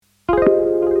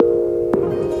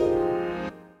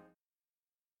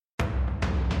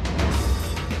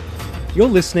You're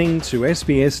listening to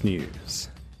SBS News.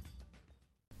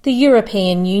 The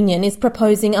European Union is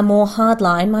proposing a more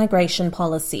hardline migration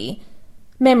policy.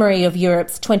 Memory of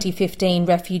Europe's 2015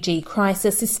 refugee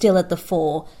crisis is still at the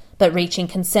fore, but reaching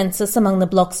consensus among the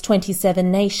bloc's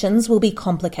 27 nations will be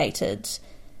complicated.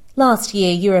 Last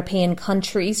year, European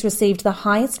countries received the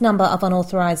highest number of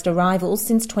unauthorised arrivals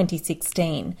since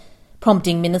 2016,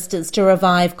 prompting ministers to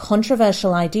revive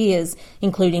controversial ideas,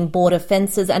 including border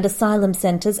fences and asylum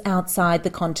centres outside the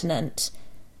continent.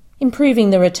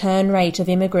 Improving the return rate of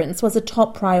immigrants was a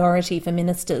top priority for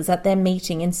ministers at their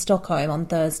meeting in Stockholm on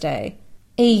Thursday.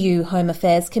 EU Home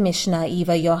Affairs Commissioner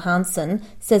Eva Johansson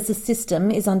says the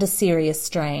system is under serious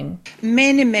strain.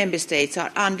 Many member states are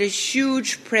under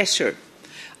huge pressure,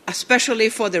 especially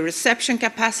for the reception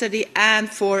capacity and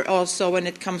for also when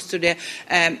it comes to the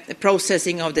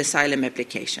processing of the asylum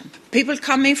application. People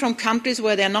coming from countries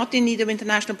where they're not in need of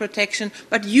international protection,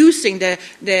 but using the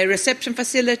reception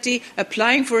facility,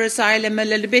 applying for asylum,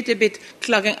 a bit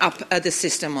clogging up the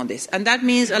system on this. And that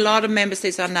means a lot of member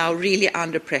states are now really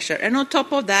under pressure. And on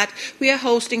top of that, we are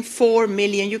hosting 4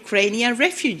 million Ukrainian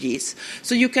refugees.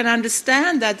 So you can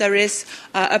understand that there is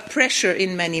a pressure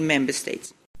in many member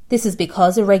states. This is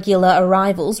because irregular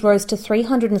arrivals rose to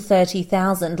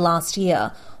 330,000 last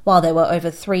year, while there were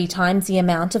over 3 times the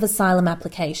amount of asylum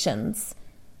applications.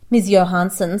 Ms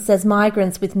Johansson says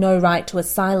migrants with no right to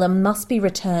asylum must be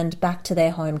returned back to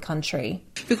their home country.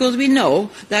 Because we know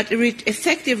that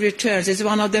effective returns is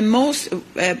one of the most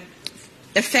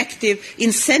effective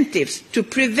incentives to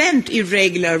prevent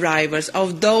irregular arrivals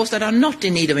of those that are not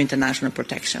in need of international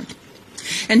protection.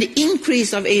 And the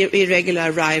increase of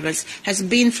irregular arrivals has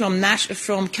been from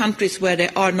countries where they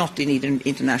are not in need of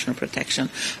international protection,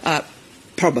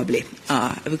 probably.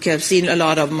 We have seen a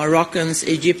lot of Moroccans,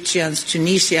 Egyptians,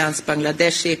 Tunisians,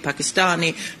 Bangladeshi,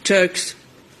 Pakistani, Turks,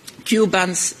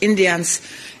 Cubans, Indians,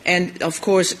 and of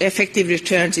course effective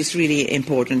returns is really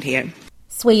important here.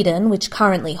 Sweden, which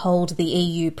currently holds the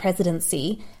EU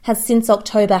presidency, has since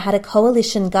October had a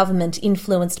coalition government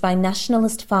influenced by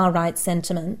nationalist far-right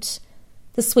sentiment.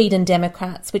 The Sweden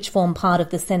Democrats, which form part of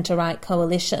the centre-right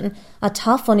coalition, are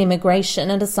tough on immigration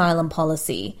and asylum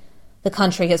policy. The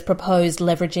country has proposed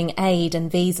leveraging aid and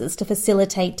visas to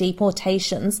facilitate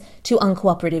deportations to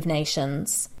uncooperative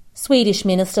nations. Swedish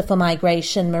Minister for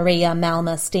Migration Maria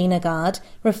Malmer Stenergard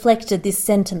reflected this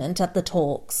sentiment at the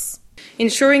talks.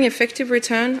 Ensuring effective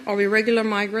return of irregular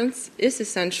migrants is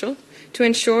essential to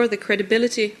ensure the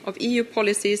credibility of EU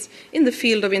policies in the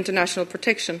field of international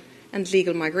protection and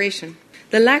legal migration.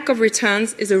 The lack of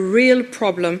returns is a real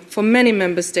problem for many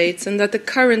member states, and that the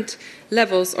current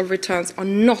levels of returns are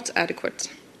not adequate.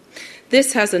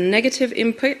 This has a negative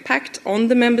impact on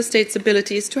the member states'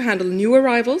 abilities to handle new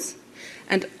arrivals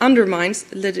and undermines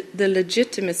the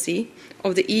legitimacy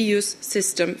of the EU's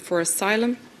system for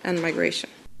asylum and migration.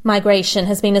 Migration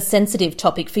has been a sensitive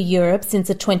topic for Europe since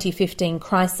the 2015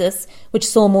 crisis, which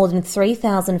saw more than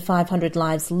 3,500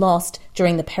 lives lost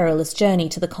during the perilous journey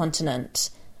to the continent.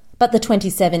 But the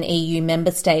 27 EU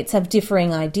member states have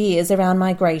differing ideas around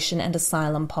migration and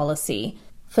asylum policy.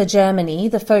 For Germany,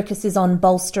 the focus is on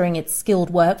bolstering its skilled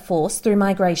workforce through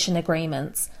migration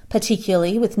agreements,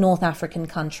 particularly with North African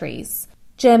countries.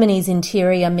 Germany's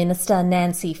Interior Minister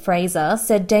Nancy Fraser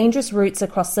said dangerous routes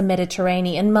across the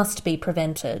Mediterranean must be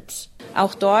prevented. I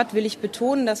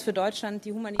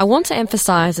want to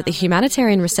emphasise that the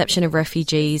humanitarian reception of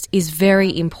refugees is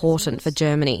very important for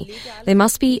Germany. There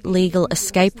must be legal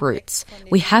escape routes.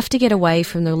 We have to get away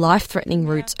from the life-threatening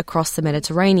routes across the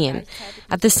Mediterranean.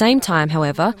 At the same time,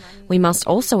 however, we must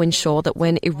also ensure that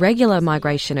when irregular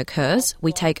migration occurs,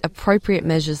 we take appropriate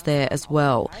measures there as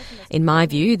well. In my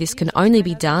view, this can only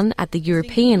be done at the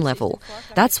European level.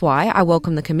 That's why I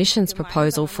welcome the Commission's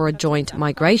proposal for a joint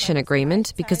migration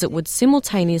agreement, because it would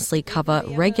simultaneously cover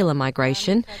regular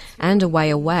migration and a way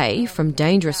away from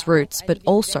dangerous routes, but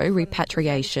also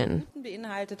repatriation.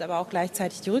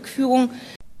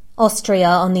 Austria,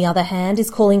 on the other hand, is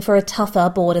calling for a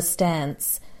tougher border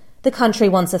stance. The country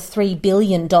wants a $3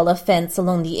 billion fence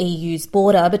along the EU's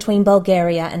border between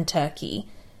Bulgaria and Turkey.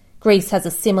 Greece has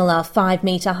a similar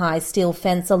 5-metre-high steel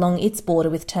fence along its border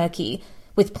with Turkey,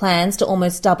 with plans to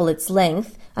almost double its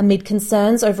length amid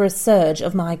concerns over a surge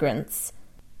of migrants.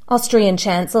 Austrian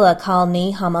Chancellor Karl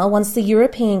Nehammer wants the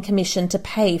European Commission to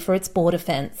pay for its border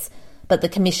fence, but the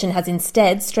Commission has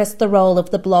instead stressed the role of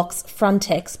the bloc's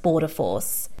Frontex border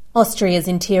force. Austria's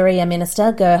Interior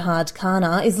Minister Gerhard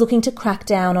Kahner is looking to crack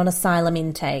down on asylum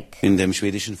intake.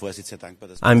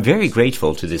 I'm very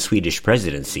grateful to the Swedish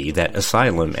presidency that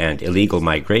asylum and illegal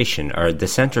migration are at the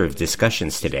center of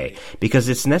discussions today, because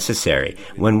it's necessary.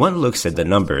 When one looks at the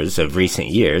numbers of recent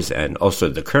years and also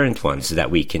the current ones that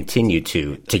we continue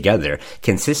to, together,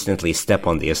 consistently step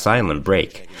on the asylum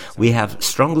brake, we have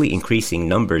strongly increasing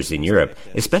numbers in Europe,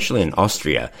 especially in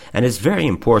Austria, and it's very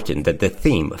important that the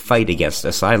theme, fight against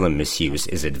asylum misuse,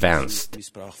 is advanced.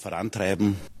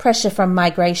 Pressure from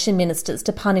migration ministers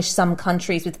to punish some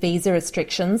countries with visa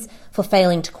restrictions for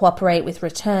failing to cooperate with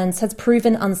returns has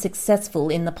proven unsuccessful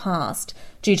in the past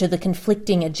due to the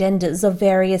conflicting agendas of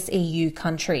various EU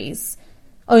countries.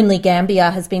 Only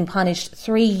Gambia has been punished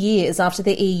 3 years after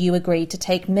the EU agreed to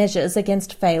take measures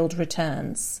against failed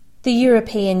returns. The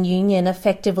European Union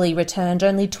effectively returned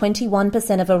only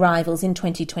 21% of arrivals in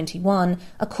 2021,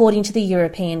 according to the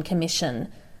European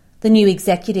Commission. The new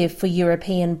executive for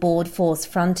European Board Force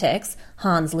Frontex,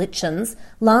 Hans Lichtens,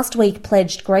 last week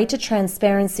pledged greater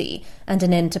transparency and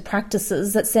an end to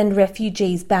practices that send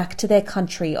refugees back to their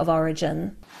country of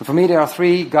origin. For me, there are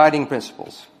 3 guiding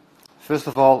principles. First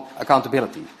of all,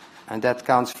 accountability, and that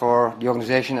counts for the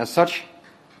organization as such,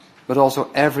 but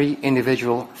also every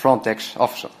individual Frontex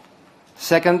officer.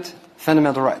 Second,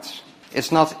 fundamental rights. It's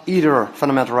not either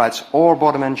fundamental rights or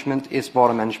border management, it's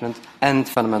border management and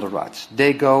fundamental rights.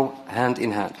 They go hand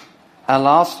in hand. And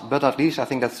last but not least, I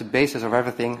think that's the basis of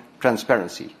everything,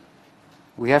 transparency.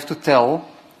 We have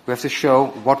to show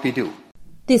what we do.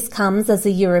 This comes as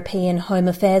the European Home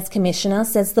Affairs Commissioner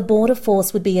says the border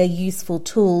force would be a useful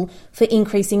tool for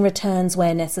increasing returns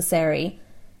where necessary.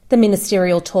 The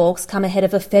ministerial talks come ahead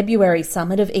of a February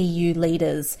summit of EU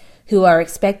leaders, who are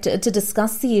expected to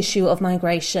discuss the issue of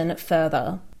migration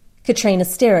further. Katrina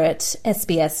Sterrett,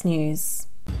 SBS News.